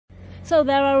So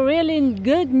there are really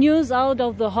good news out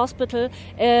of the hospital.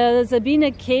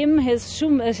 Sabine Kehm,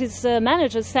 his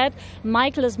manager, said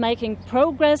Michael is making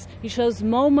progress. He shows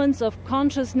moments of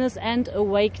consciousness and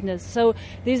awakeness. So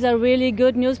these are really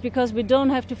good news, because we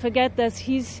don't have to forget that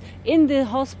he's in the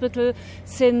hospital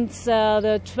since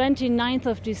the 29th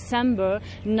of December.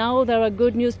 Now there are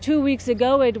good news. 2 weeks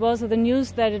ago it was the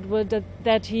news that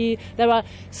there are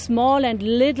small and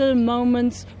little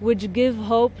moments which give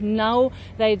hope. Now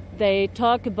they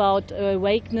talk about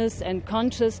awakeness and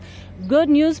conscious. Good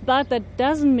news, but that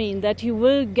doesn't mean that he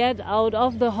will get out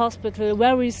of the hospital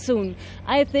very soon.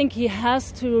 I think he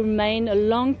has to remain a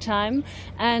long time,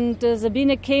 and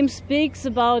Sabine Kehm speaks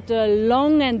about a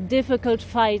long and difficult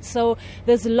fight. So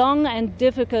this long and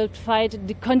difficult fight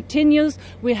continues.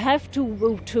 We have to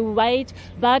wait,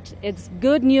 but it's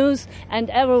good news, and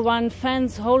everyone,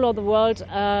 fans, whole of the world,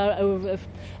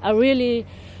 are really,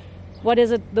 are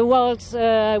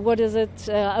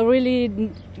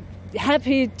really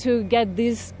happy to get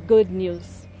this good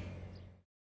news.